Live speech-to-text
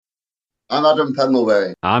I'm Adam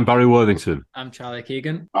Pendlebury. I'm Barry Worthington. I'm Charlie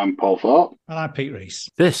Keegan. I'm Paul Thorpe. And I'm Pete Rees.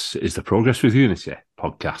 This is the Progress with Unity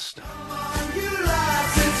podcast.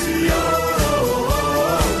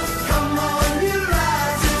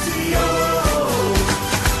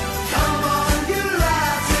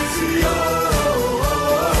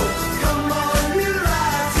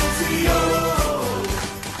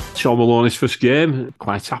 Sean Maloney's first game,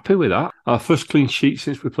 quite happy with that. Our first clean sheet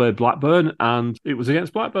since we played Blackburn, and it was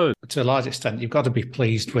against Blackburn. To a large extent, you've got to be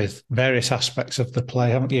pleased with various aspects of the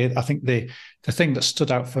play, haven't you? I think the thing that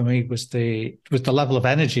stood out for me was the level of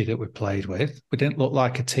energy that we played with. We didn't look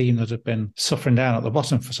like a team that had been suffering down at the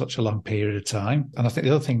bottom for such a long period of time. And I think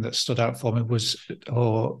the other thing that stood out for me was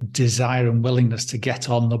our desire and willingness to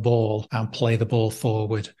get on the ball and play the ball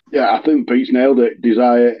forward. Yeah, I think Pete's nailed it.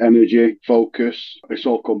 Desire, energy, focus. It's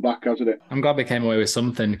all come back, hasn't it? I'm glad we came away with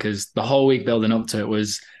something, because the whole week building up to it we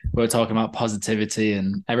were talking about positivity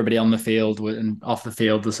and everybody on the field and off the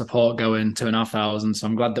field, the support going 2,500. So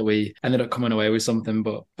I'm glad that we ended up coming away with something.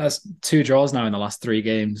 But that's 2 draws now in the last 3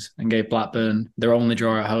 games and gave Blackburn their only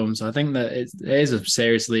draw at home. So I think that it is a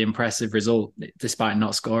seriously impressive result despite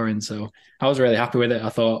not scoring. So I was really happy with it. I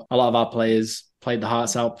thought a lot of our players played the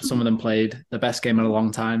hearts out. Some of them played the best game in a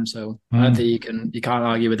long time. So I don't think you can't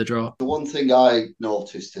argue with the draw. The one thing I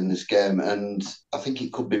noticed in this game, and I think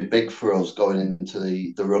it could be big for us going into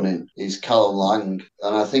the running, is Callum Lang.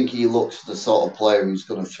 And I think he looks the sort of player who's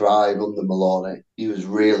going to thrive under Maloney. He was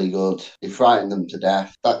really good. He frightened them to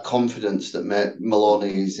death. That confidence that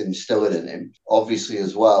Maloney is instilling in him, obviously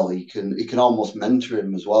as well, he can almost mentor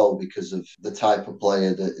him as well because of the type of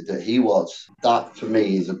player that he was. That for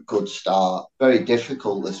me is a good start. Very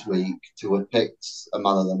difficult this week to have picked a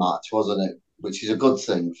man of the match, wasn't it? Which is a good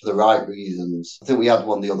thing for the right reasons. I think we had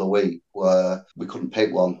one the other week where we couldn't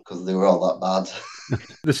pick one because they were all that bad.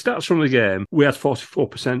 The stats from the game, we had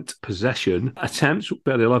 44% possession. Attempts, we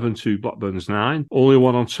had 11 to Blackburn's 9. Only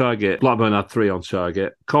 1 on target. Blackburn had 3 on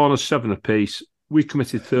target. Corners, 7 apiece. We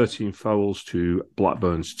committed 13 fouls to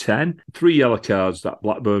Blackburn's 10. 3 yellow cards that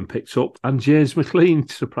Blackburn picked up. And James McLean,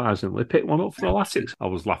 surprisingly, picked one up for the Latics. I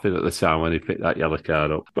was laughing at the time when he picked that yellow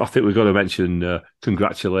card up. But I think we've got to mention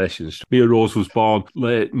congratulations. Mia Rose was born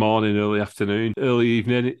late morning, early afternoon. Early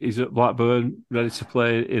evening, he's at Blackburn, ready to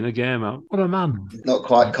play in a game. What a man. Not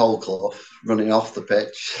quite cold cloth, running off the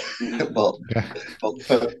pitch. but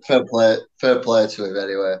fair play to him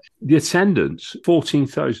anyway. The attendance,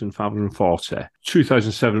 14,540.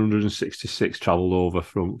 2,766 travelled over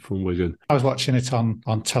from Wigan. I was watching it on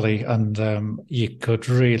telly, and you could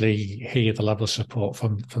really hear the level of support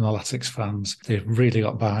from the Latics fans. They really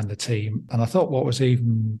got behind the team. And I thought what was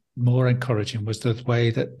even more encouraging was the way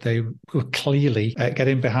that they were clearly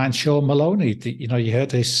getting behind Sean Maloney. You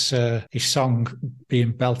heard his song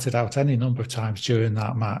being belted out any number of times during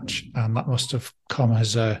that match, and that must have come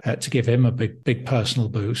as to give him a big personal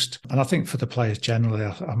boost. And I think for the players generally,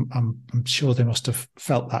 I'm sure they must have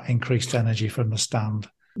felt that increased energy from the stand.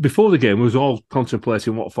 Before the game, we was all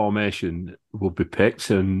contemplating what formation would be picked,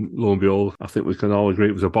 and lo and behold, I think we can all agree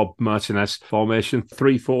it was a Bob Martinez formation,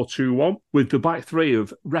 3-4-2-1, with the back three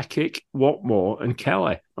of Rekik, Watmore and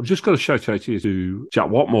Kelly. I'm just going to shout out to Jack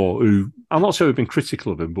Watmore, who, I'm not saying we've been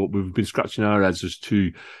critical of him, but we've been scratching our heads as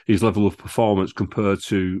to his level of performance compared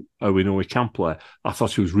to how we know he can play. I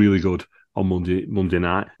thought he was really good on Monday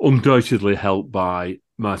night, undoubtedly helped by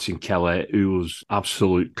Martin Kelly, who was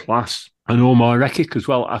absolute class. And Omar Rekik as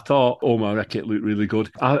well. I thought Omar Rekik looked really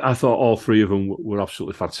good. I thought all 3 of them were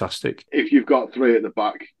absolutely fantastic. If you've got 3 at the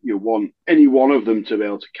back, you want any one of them to be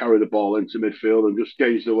able to carry the ball into midfield and just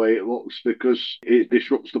change the way it looks, because it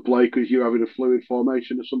disrupts the play because you're having a fluid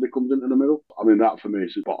formation if somebody comes into the middle. I mean, that for me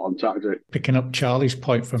is a spot-on tactic. Picking up Charlie's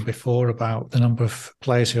point from before about the number of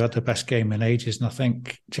players who had the best game in ages, and I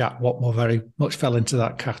think Jack Watmore very much fell into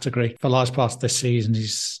that category. For a large part of this season,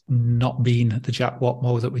 he's not been the Jack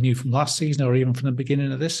Watmore that we knew from last season or even from the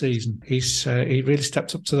beginning of this season. He really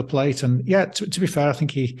stepped up to the plate, and to be fair, I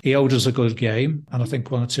think he owed us a good game, and I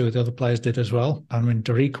think 1 or 2 of the other players did as well. I mean,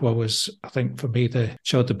 Darikwa was, I think for me,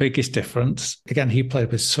 showed the biggest difference. Again, he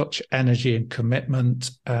played with such energy and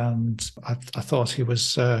commitment, and I thought he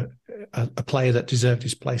was a player that deserved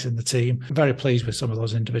his place in the team. I'm very pleased with some of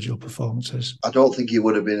those individual performances. I don't think he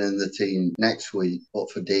would have been in the team next week,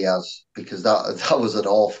 but for Diaz, because that was an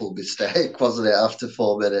awful mistake, wasn't it? After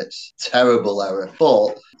 4 minutes, terrible error.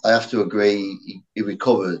 But I have to agree, he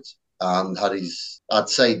recovered and had I'd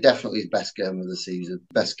say definitely his best game of the season,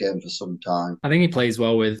 best game for some time. I think he plays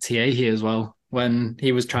well with Tiehi as well. When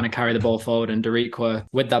he was trying to carry the ball forward, and Darikwa,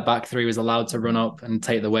 with that back 3, was allowed to run up and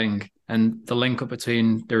take the wing. And the link up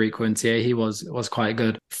between Darikwa and Tiehi was quite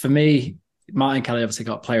good. For me, Martin Kelly obviously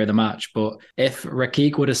got player of the match, but if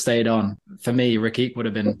Rakik would have stayed on, for me, Rakik would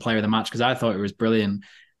have been player of the match because I thought it was brilliant.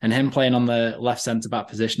 And him playing on the left centre-back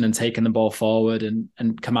position and taking the ball forward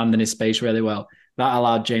and commanding his space really well, that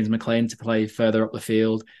allowed James McLean to play further up the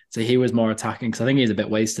field. So he was more attacking because I think he's a bit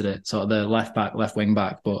wasted it, sort of the left wing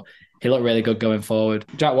back, but he looked really good going forward.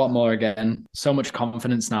 Jack Watmore, again, so much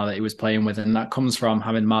confidence now that he was playing with, and that comes from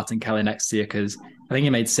having Martin Kelly next to you because I think he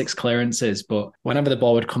made 6 clearances, but whenever the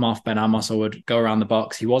ball would come off Ben Amos or would go around the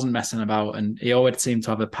box, he wasn't messing about and he always seemed to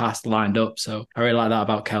have a pass lined up. So I really like that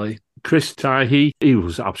about Kelly. Chris Tahi, he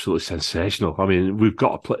was absolutely sensational. I mean, we've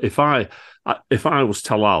got to play. If I was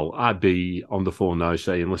Talal, I'd be on the phone now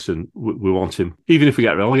saying, listen, we want him. Even if we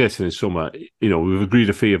get relegated in summer, we've agreed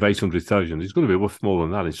a fee of 800,000. He's going to be worth more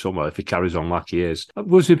than that in summer if he carries on like he is.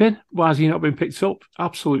 Where's he been? Why has he not been picked up?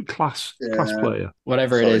 Absolute class player.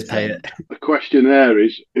 Whatever it is, pay it. The question there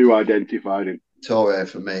is, who identified him? Toure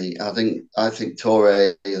for me. I think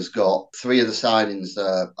Toure has got 3 of the signings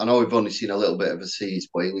there. I know we've only seen a little bit of a season,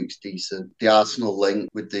 but he looks decent. The Arsenal link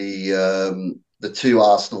with the 2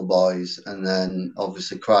 Arsenal boys, and then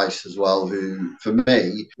obviously Christ as well, who for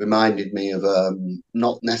me reminded me of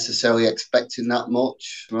not necessarily expecting that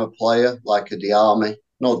much from a player like a Diarmi.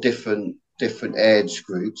 No different age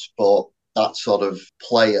groups, but that sort of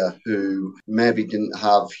player who maybe didn't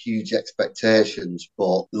have huge expectations,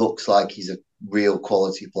 but looks like he's a real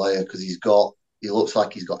quality player because he looks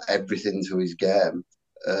like he's got everything to his game.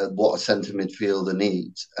 What a centre midfielder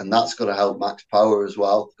needs, and that's going to help Max Power as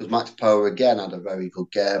well because Max Power again had a very good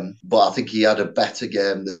game, but I think he had a better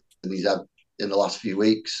game than he's had in the last few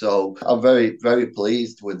weeks. So I'm very, very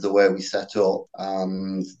pleased with the way we set up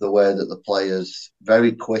and the way that the players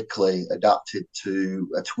very quickly adapted to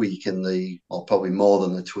a tweak or probably more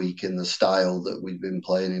than a tweak in the style that we've been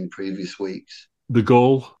playing in previous weeks. The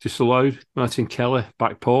goal disallowed. Martin Kelly,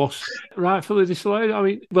 back post. Rightfully disallowed. I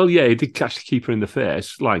mean, well, yeah, he did catch the keeper in the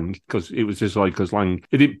face, Lang, because it was disallowed because Lang,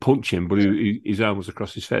 he didn't punch him, but his arm was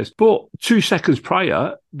across his face. But 2 seconds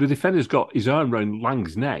prior, the defender's got his arm around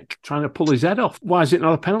Lang's neck, trying to pull his head off. Why is it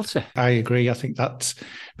not a penalty? I agree. I think but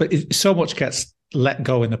so much gets let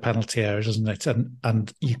go in the penalty area, doesn't it?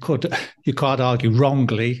 And you can't argue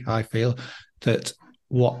wrongly, I feel, that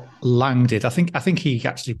what Lang did. I think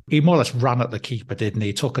he more or less ran at the keeper, didn't he?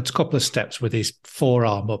 He took a couple of steps with his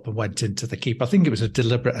forearm up and went into the keeper. I think it was a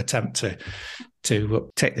deliberate attempt to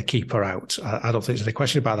take the keeper out. I don't think there's any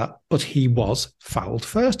question about that. But he was fouled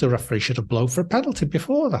first. The referee should have blown for a penalty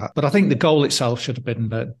before that. But I think the goal itself should have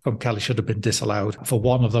been, from Kelly, should have been disallowed for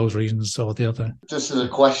one of those reasons or the other. Just as a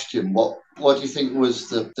question, what do you think was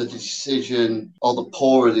the decision or the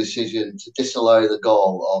poorer decision to disallow the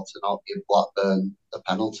goal or to not give Blackburn a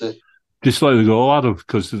penalty? Disallow the goal, Adam,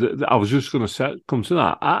 because I was just going to come to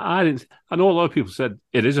that. I didn't. I know a lot of people said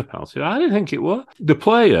it is a penalty. I didn't think it was. The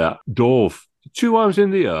player dove 2 arms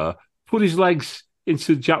in the air, put his legs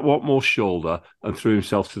into Jack Watmore's shoulder, and threw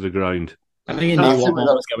himself to the ground. I think he knew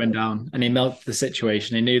Watmore was going down and he milked the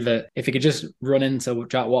situation. He knew that if he could just run into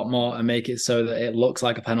Jack Watmore and make it so that it looks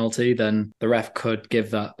like a penalty, then the ref could give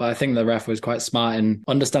that. But I think the ref was quite smart in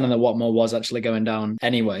understanding that Watmore was actually going down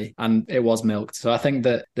anyway, and it was milked. So I think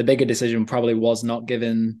that the bigger decision probably was not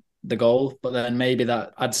giving the goal, but then maybe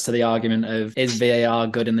that adds to the argument of, is VAR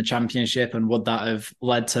good in the Championship, and would that have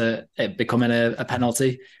led to it becoming a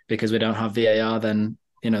penalty? Because we don't have VAR, then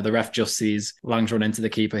the ref just sees Lang's run into the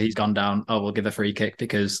keeper, he's gone down, we'll give a free kick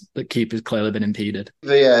because the keeper's clearly been impeded.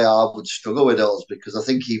 VAR would struggle with us because I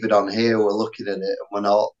think even on here we're looking at it and we're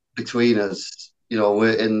not, between us,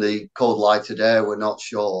 we're in the cold light of day, we're not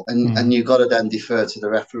sure. And you've got to then defer to the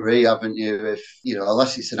referee, haven't you? If,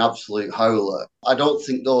 unless it's an absolute howler. I don't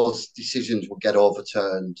think those decisions will get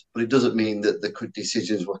overturned, but it doesn't mean that the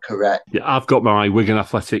decisions were correct. Yeah, I've got my Wigan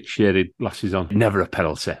Athletic shaded glasses on. Never a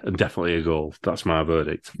penalty and definitely a goal. That's my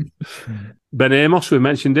verdict. Ben Amos, we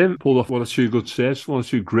mentioned him, pulled off 1 or 2 good saves, 1 or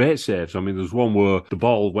 2 great saves. I mean, there's one where the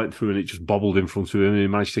ball went through and it just bobbled in front of him and he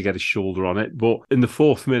managed to get his shoulder on it. But in the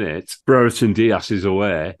 4th minute, Brereton Diaz is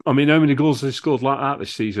away. I mean, how many goals has he scored like that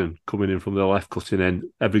this season? Coming in from the left, cutting in.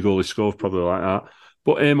 Every goal he scored probably like that.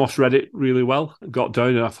 But Amos read it really well, got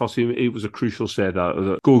down, and I thought it was a crucial save.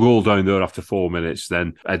 That goal down there after 4 minutes,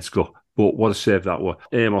 then Ed's go. But what a save that was.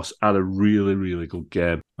 Amos had a really, really good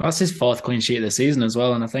game. Well, that's his 4th clean sheet of the season as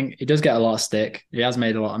well, and I think he does get a lot of stick. He has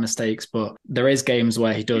made a lot of mistakes, but there is games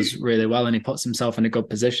where he does really well and he puts himself in a good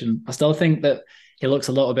position. I still think that he looks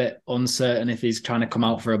a little bit uncertain if he's trying to come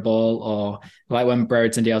out for a ball, or like when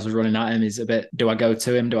Brereton Diaz was running at him, he's a bit, do I go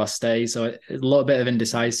to him? Do I stay? So a little bit of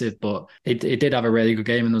indecisive, but he did have a really good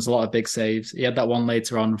game and there was a lot of big saves. He had that one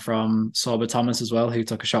later on from Sorba Thomas as well, who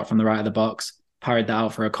took a shot from the right of the box. parried that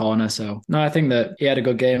out for a corner. So no, I think that he had a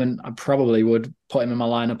good game, and I probably would put him in my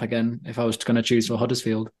lineup again if I was going to choose for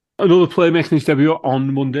Huddersfield. Another player making his debut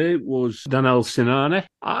on Monday was Danel Sinani.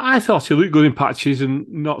 I thought he looked good in patches and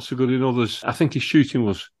not so good in others. I think his shooting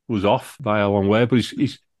was off by a long way, but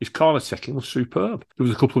his corner taking was superb. There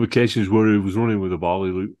was a couple of occasions where he was running with the ball.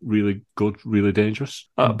 He looked really good, really dangerous.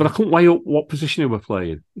 But I couldn't weigh up what position he was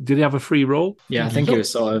playing. Did he have a free role? Yeah, I think he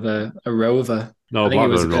was sort of a rover. No,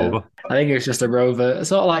 Blackburn rover. I think he was just a rover,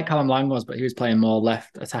 sort of like Callum Lang was, but he was playing more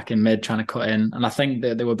left, attacking mid, trying to cut in. And I think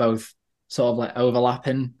that they were both sort of like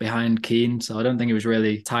overlapping behind Keane. So I don't think he was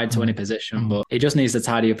really tied to any position, but he just needs to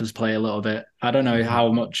tidy up his play a little bit. I don't know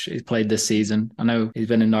how much he's played this season. I know he's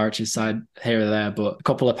been in Norwich's side here or there, but a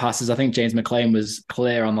couple of passes. I think James McLean was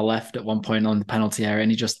clear on the left at one point on the penalty area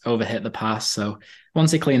and he just overhit the pass. So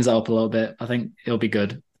once he cleans it up a little bit, I think he'll be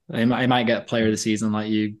good. He might get player of the season like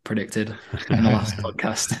you predicted in the last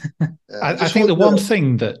podcast. I think the one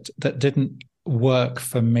thing that didn't work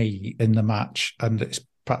for me in the match, and it's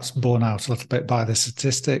perhaps borne out a little bit by the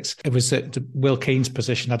statistics, it was that Will Keane's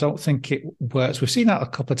position. I don't think it works. We've seen that a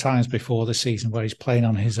couple of times before this season where he's playing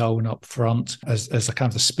on his own up front as a kind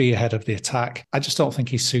of the spearhead of the attack. I just don't think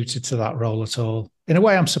he's suited to that role at all. In a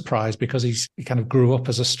way, I'm surprised because he kind of grew up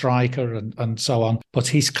as a striker and so on, but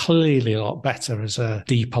he's clearly a lot better as a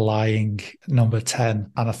deeper lying number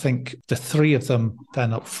 10. And I think the three of them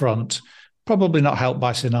then up front, probably not helped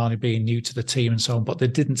by Sinani being new to the team and so on, but they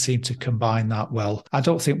didn't seem to combine that well. I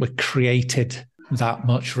don't think we created that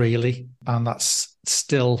much really, and that's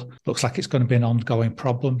still looks like it's going to be an ongoing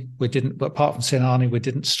problem. But apart from Sinani, we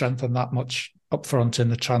didn't strengthen that much up front in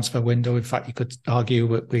the transfer window. In fact, you could argue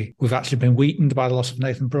that we've actually been weakened by the loss of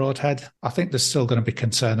Nathan Broadhead. I think there's still going to be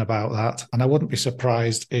concern about that, and I wouldn't be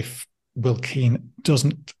surprised if Will Keane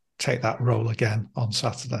doesn't take that role again on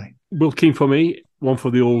Saturday. Will Keane for me, one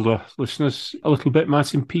for the older listeners, a little bit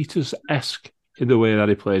Martin Peters-esque in the way that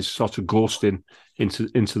he plays, sort of ghosting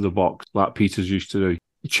into the box like Peters used to do.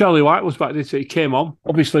 Charlie White was back this. He came on,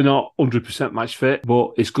 obviously not 100% match fit,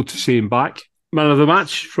 but it's good to see him back. Man of the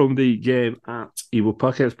match from the game at Ewood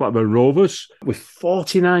Park against Blackburn Rovers, with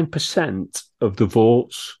 49% of the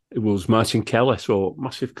votes, it was Martin Kelly. So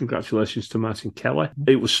massive congratulations to Martin Kelly.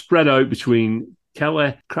 It was spread out between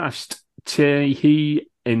Kelly, Christ, Tehi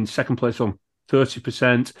in second place on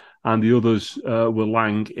 30%, and the others were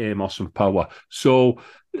Lang, Amos and Power. So,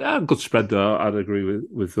 good spread there. I'd agree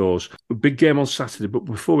with those. A big game on Saturday, but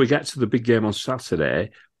before we get to the big game on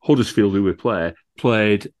Saturday, Huddersfield, who we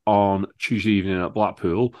played on Tuesday evening at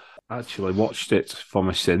Blackpool. I actually watched it for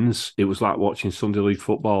my sins. It was like watching Sunday League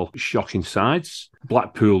football. Shocking sides.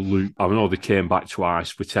 Blackpool looked, I know they came back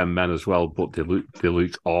twice with 10 men as well, but they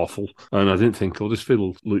looked awful. And I didn't think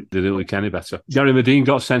Huddersfield didn't look any better. Gary Medine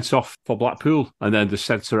got sent off for Blackpool, and then the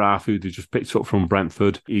centre-half who they just picked up from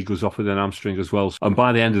Brentford, he goes off with an hamstring as well. And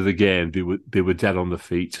by the end of the game, they were dead on their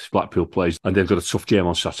feet. Blackpool plays, and they've got a tough game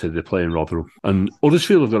on Saturday. They're playing Rotherham. And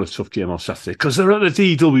Huddersfield have got a tough game on Saturday because they're at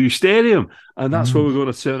the DW Stadium. And that's where we're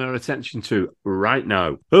going to turn our attention to right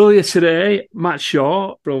now. Earlier today, Matt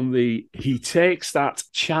Shaw from the He Takes That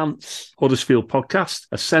Chance Huddersfield podcast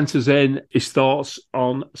has sent us in his thoughts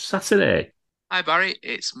on Saturday. Hi Barry,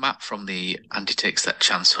 it's Matt from the Andy Takes That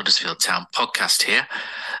Chance Huddersfield Town podcast here.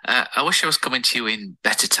 I wish I was coming to you in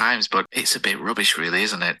better times, but it's a bit rubbish really,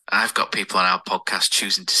 isn't it? I've got people on our podcast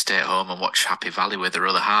choosing to stay at home and watch Happy Valley with their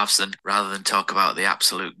other halves rather than talk about the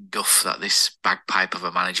absolute guff that this bagpipe of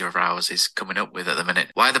a manager of ours is coming up with at the minute.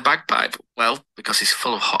 Why the bagpipe? Well, because he's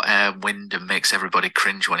full of hot air, wind and makes everybody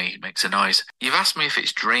cringe when he makes a noise. You've asked me if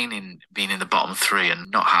it's draining being in the bottom three, and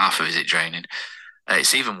not half of it is draining.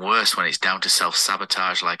 It's even worse when it's down to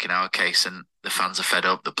self-sabotage, like in our case, and the fans are fed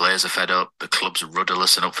up, the players are fed up, the club's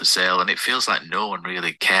rudderless and up for sale, and it feels like no one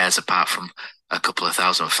really cares apart from a couple of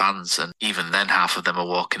thousand fans, and even then half of them are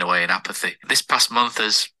walking away in apathy. This past month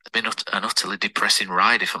has been an utterly depressing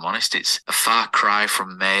ride, if I'm honest. It's a far cry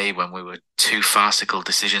from May when we were 2 farcical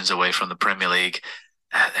decisions away from the Premier League,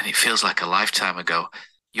 and it feels like a lifetime ago.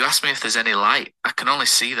 You asked me if there's any light. I can only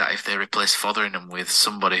see that if they replace Fotheringham with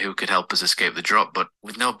somebody who could help us escape the drop, but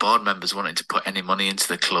with no board members wanting to put any money into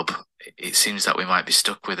the club, it seems that we might be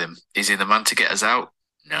stuck with him. Is he the man to get us out?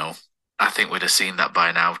 No. I think we'd have seen that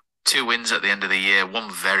by now. 2 wins at the end of the year, one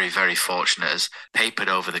very, very fortunate, has papered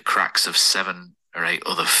over the cracks of 7 or 8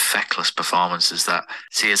 other feckless performances that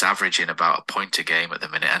see us averaging about a point a game at the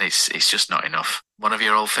minute, and it's just not enough. One of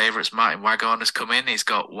your old favourites, Martin Waghorn, has come in. He's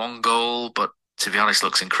got 1 goal, but to be honest,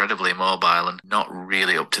 looks incredibly mobile and not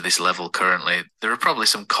really up to this level currently. There are probably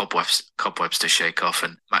some cobwebs to shake off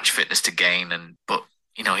and match fitness to gain, but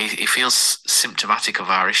you know, he feels symptomatic of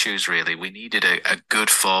our issues, really. We needed a good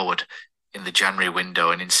forward in the January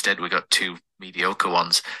window, and instead we got 2 mediocre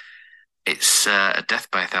ones. It's a death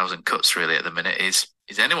by a thousand cuts, really, at the minute. Is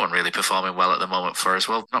anyone really performing well at the moment for us?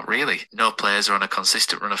 Well, not really. No players are on a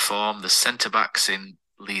consistent run of form. The centre-backs in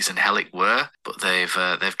Lees and Hellick were, but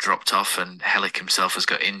they've dropped off, and Hellick himself has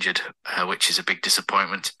got injured, which is a big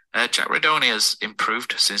disappointment. Jack Redoni has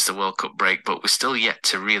improved since the World Cup break, but we're still yet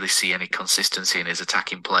to really see any consistency in his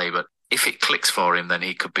attacking play. But if it clicks for him, then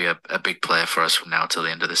he could be a big player for us from now till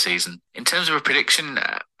the end of the season. In terms of a prediction,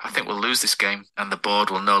 I think we'll lose this game, and the board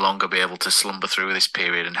will no longer be able to slumber through this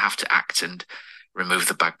period and have to act and remove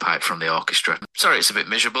the bagpipe from the orchestra. Sorry, it's a bit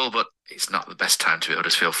miserable, but it's not the best time to be a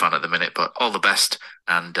Huddersfield fan at the minute. But all the best,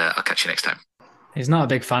 and I'll catch you next time. He's not a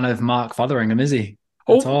big fan of Mark Fotheringham, is he?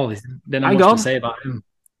 At all. He didn't have much to say about him.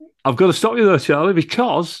 I've got to stop you there, Charlie,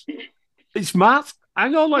 because it's Matt.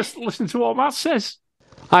 Hang on, let's listen to what Matt says.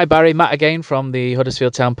 Hi Barry, Matt again from the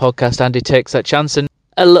Huddersfield Town podcast. Andy takes that chance, and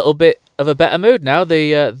a little bit of a better mood now.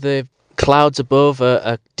 The clouds above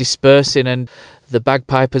are dispersing and the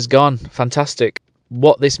bagpipe has gone. Fantastic.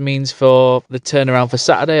 What this means for the turnaround for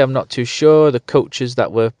Saturday, I'm not too sure. The coaches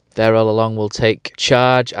that were there all along will take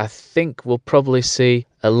charge. I think we'll probably see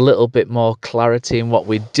a little bit more clarity in what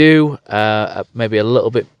we do, maybe a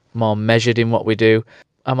little bit more measured in what we do.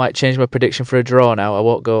 I might change my prediction for a draw now. I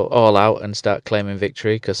won't go all out and start claiming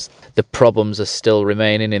victory because the problems are still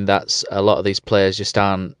remaining in that a lot of these players just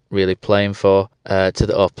aren't really playing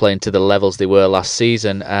playing to the levels they were last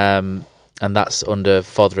season, and that's under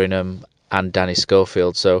Fotheringham and Danny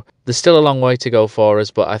Schofield. So there's still a long way to go for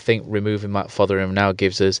us, but I think removing Matt Fotheringham now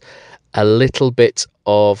gives us a little bit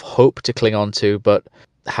of hope to cling on to, but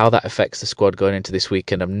how that affects the squad going into this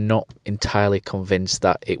weekend, I'm not entirely convinced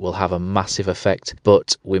that it will have a massive effect,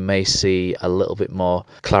 but we may see a little bit more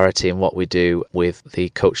clarity in what we do with the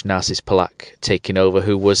coach Narcis Palak taking over,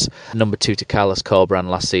 who was number 2 to Carlos Corberán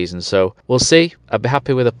last season. So we'll see. I'd be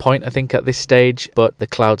happy with a point, I think, at this stage, but the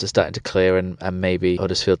clouds are starting to clear and maybe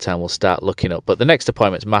Huddersfield Town will start looking up. But the next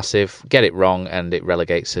appointment's massive. Get it wrong and it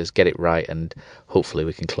relegates us. Get it right and hopefully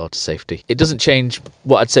we can claw to safety. It doesn't change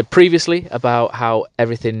what I'd said previously about how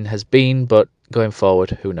everything has been, but going forward,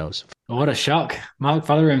 who knows? What a shock. Mark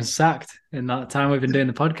Fotheringham's sacked in that time we've been doing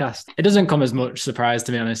the podcast. It doesn't come as much surprise,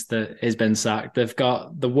 to be honest, that he's been sacked. They've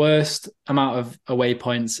got the worst amount of away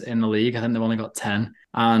points in the league. I think they've only got 10.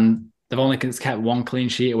 And they've only kept 1 clean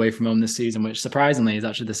sheet away from home this season, which surprisingly is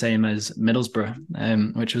actually the same as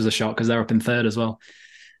Middlesbrough, which was a shock because they're up in 3rd as well.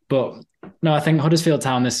 But no, I think Huddersfield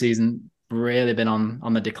Town this season really been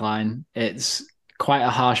on the decline. It's quite a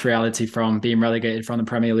harsh reality from being relegated from the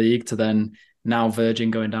Premier League to then now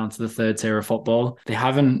verging going down to the 3rd tier of football. They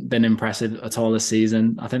haven't been impressive at all this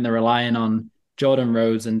season. I think they're relying on Jordan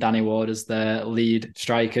Rhodes and Danny Ward as their lead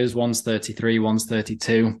strikers. One's 33, one's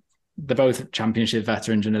 32. They're both championship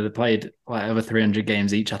veterans and they've played like over 300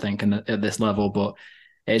 games each, I think, at this level. But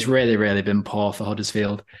it's really, really been poor for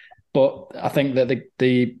Huddersfield. But I think that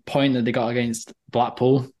the point that they got against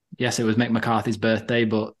Blackpool, yes, it was Mick McCarthy's birthday,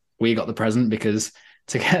 but we got the present because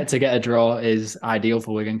to get a draw is ideal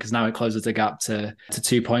for Wigan because now it closes the gap to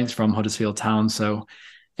 2 points from Huddersfield Town. So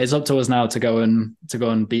it's up to us now to go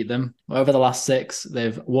and beat them. Over the last 6,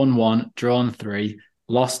 they've won 1, drawn 3,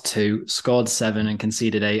 lost 2, scored 7 and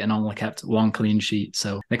conceded 8 and only kept 1 clean sheet.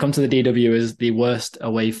 So they come to the DW as the worst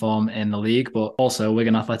away form in the league, but also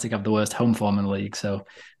Wigan Athletic have the worst home form in the league. So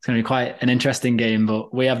it's going to be quite an interesting game,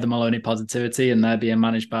 but we have the Maloney positivity and they're being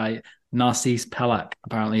managed by Narcis Palak,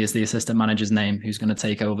 apparently is the assistant manager's name, who's going to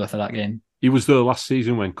take over for that game. He was there last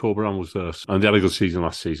season when Corberán was there, and they had a good season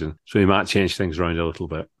last season, so he might change things around a little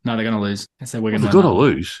bit. No, they're going to lose. They're going to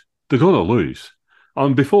lose. They're going to lose.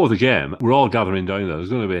 And before the game, we're all gathering down there. There's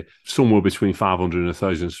going to be somewhere between 500 and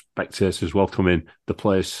 1,000 spectators welcoming the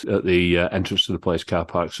place at the entrance to the place car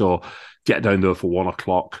park. So get down there for 1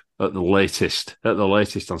 o'clock at the latest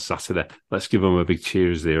on Saturday. Let's give them a big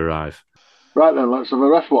cheer as they arrive. Right then, let's have a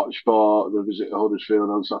ref watch for the visit to Huddersfield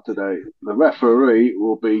on Saturday. The referee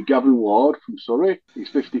will be Gavin Ward from Surrey. He's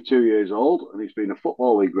 52 years old and he's been a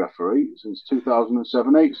Football League referee since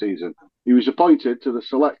 2007-8 season. He was appointed to the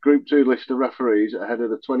select Group 2 list of referees ahead of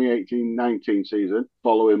the 2018-19 season,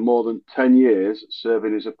 following more than 10 years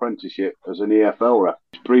serving his apprenticeship as an EFL ref.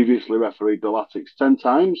 He's previously refereed the Latics 10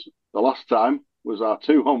 times. The last time was our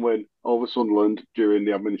 2-1 win over Sunderland during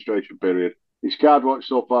the administration period. His card watch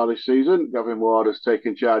so far this season, Gavin Ward has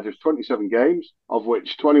taken charge of 27 games, of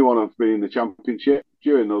which 21 have been in the Championship.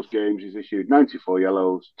 During those games, he's issued 94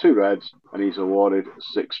 yellows, 2 reds, and he's awarded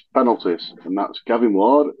 6 penalties. And that's Gavin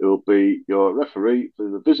Ward, who will be your referee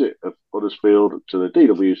for the visit of Huddersfield to the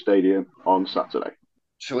DW Stadium on Saturday.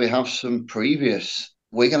 Shall we have some previous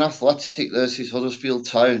Wigan Athletic versus Huddersfield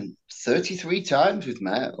Town. 33 times we've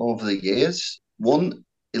met over the years. Won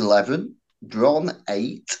 11, drawn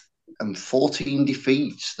 8, and 14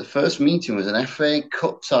 defeats. The first meeting was an FA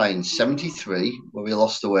Cup tie in 73, where we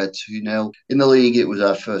lost away 2-0. In the league, it was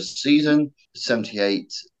our first season,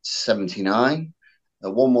 78-79. A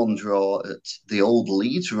 1-1 draw at the old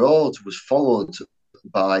Leeds Road was followed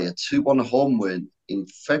by a 2-1 home win in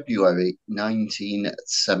February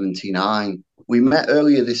 1979. We met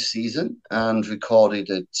earlier this season and recorded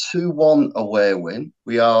a 2-1 away win.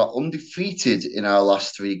 We are undefeated in our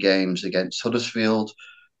last 3 games against Huddersfield,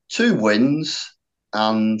 2 wins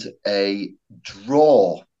and a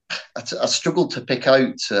draw. I struggled to pick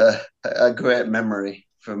out a great memory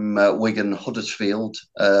from Wigan Huddersfield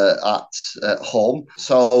at home.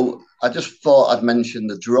 So I just thought I'd mention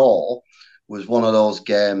the draw was one of those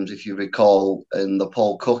games, if you recall, in the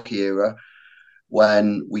Paul Cook era,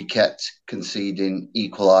 when we kept conceding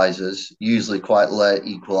equalisers, usually quite late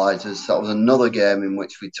equalisers. That was another game in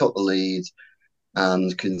which we took the lead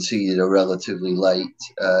and conceded a relatively late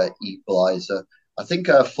equaliser. I think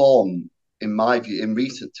our form, in my view, in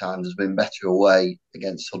recent times has been better away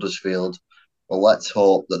against Huddersfield. Well, let's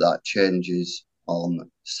hope that changes on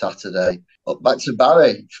Saturday. But back to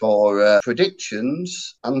Barry for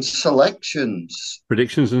predictions and selections.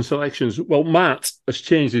 Predictions and selections. Well, Matt has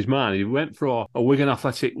changed his mind. He went for a Wigan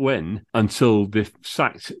Athletic win until they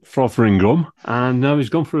sacked Fotheringham, and now he's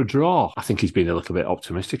gone for a draw. I think he's been a little bit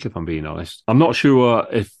optimistic, if I'm being honest. I'm not sure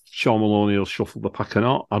if Sean Maloney will shuffle the pack or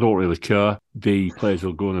not. I don't really care. The players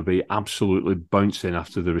are going to be absolutely bouncing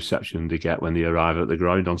after the reception they get when they arrive at the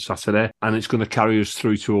ground on Saturday, and it's going to carry us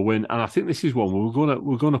through to a win. And I think this is one where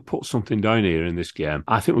we're going to put something down here in this game.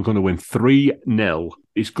 I think we're going to win 3-0.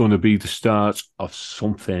 It's going to be the start of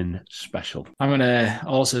something special. I'm going to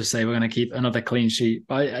also say we're going to keep another clean sheet.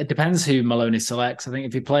 But it depends who Maloney selects. I think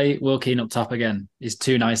if you play Will Keane up top again, he's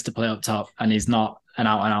too nice to play up top, and he's not an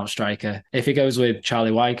out-and-out striker. If he goes with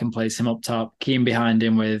Charlie White and plays him up top, Keane behind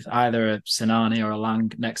him with either a Sinani or a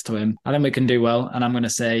Lang next to him, I think we can do well. And I'm going to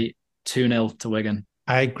say 2-0 to Wigan.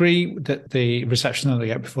 I agree that the reception that they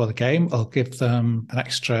get before the game will give them an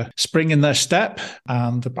extra spring in their step.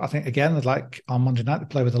 And I think, again, like on Monday night, they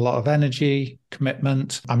play with a lot of energy,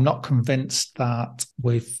 commitment. I'm not convinced that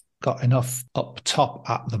we've got enough up top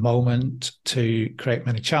at the moment to create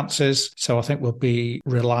many chances. So I think we'll be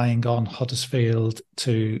relying on Huddersfield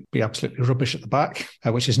to be absolutely rubbish at the back,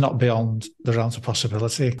 which is not beyond the realms of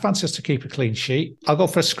possibility. Fancy us to keep a clean sheet. I'll go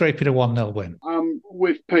for a scraping a 1-0 win.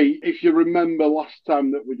 With Pete, if you remember last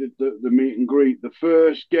time that we did the meet and greet, the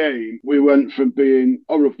first game, we went from being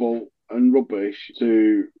horrible and rubbish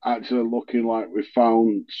to actually looking like we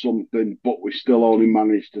found something, but we still only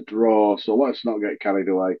managed to draw. So let's not get carried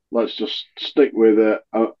away. Let's just stick with it.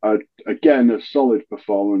 Again, a solid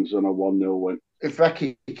performance and a 1-0 win. If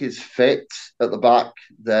Rekic is fit at the back,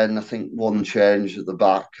 then I think one change at the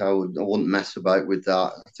back. I wouldn't mess about with that.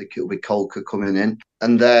 I think it'll be Kolka coming in.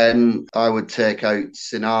 And then I would take out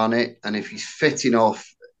Sinani. And if he's fit enough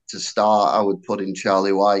to start, I would put in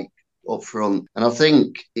Charlie White up front. And I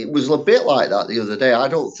think it was a bit like that the other day. I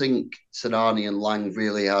don't think Sinani and Lang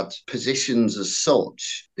really had positions as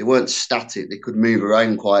such. They weren't static. They could move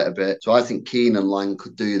around quite a bit. So I think Keane and Lang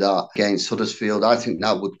could do that against Huddersfield. I think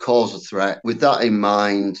that would cause a threat. With that in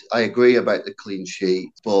mind, I agree about the clean sheet,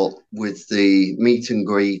 but with the meet and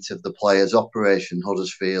greet of the players, Operation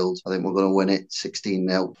Huddersfield, I think we're going to win it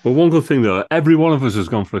 16-0. Well, one good thing though, every one of us has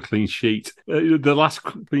gone for a clean sheet. The last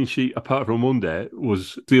clean sheet, apart from Monday,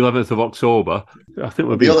 was the 11th of October. I think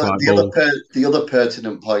we're being quite bold. The other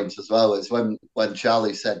pertinent point as well is when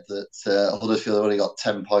Charlie said that Huddersfield only got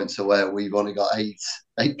 10 points away, we've only got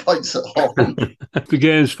 8 points at home. The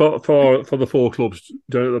games for the 4 clubs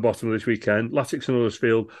down at the bottom of this weekend, Latics and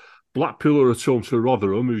Huddersfield. Blackpool are at home to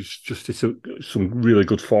Rotherham, who's just hit some really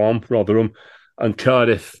good form, Rotherham, and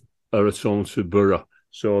Cardiff are at home to Borough.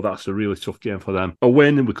 So that's a really tough game for them. A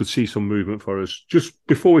win, and we could see some movement for us. Just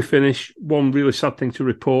before we finish, one really sad thing to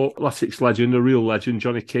report. Latics legend, a real legend,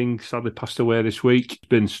 Johnny King, sadly passed away this week.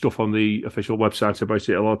 There's been stuff on the official website about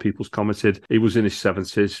it. A lot of people's commented. He was in his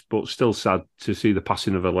 70s, but still sad to see the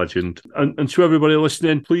passing of a legend. And to everybody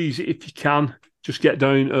listening, please, if you can, just get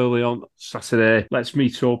down early on Saturday. Let's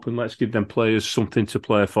meet up and let's give them players something to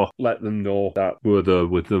play for. Let them know that we're there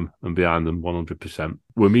with them and behind them 100%.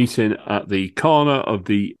 We're meeting at the corner of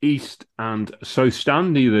the East and South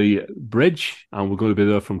Stand near the bridge, and we're going to be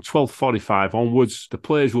there from 12:45 onwards. The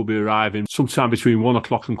players will be arriving sometime between 1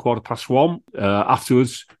 o'clock and 1:15.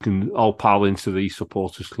 Afterwards, we can all pile into the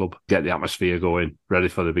supporters club, get the atmosphere going, ready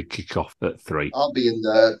for the big kick-off at 3. I'll be in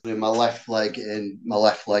there with my left leg in, my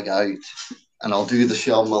left leg out. and I'll do the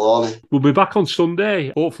Sean Maloney. We'll be back on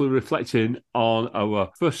Sunday, hopefully reflecting on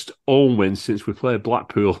our first home win since we played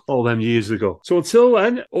Blackpool all them years ago. So until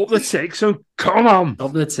then, up the ticks and come on!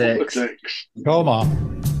 Up the ticks. Come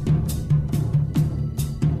on.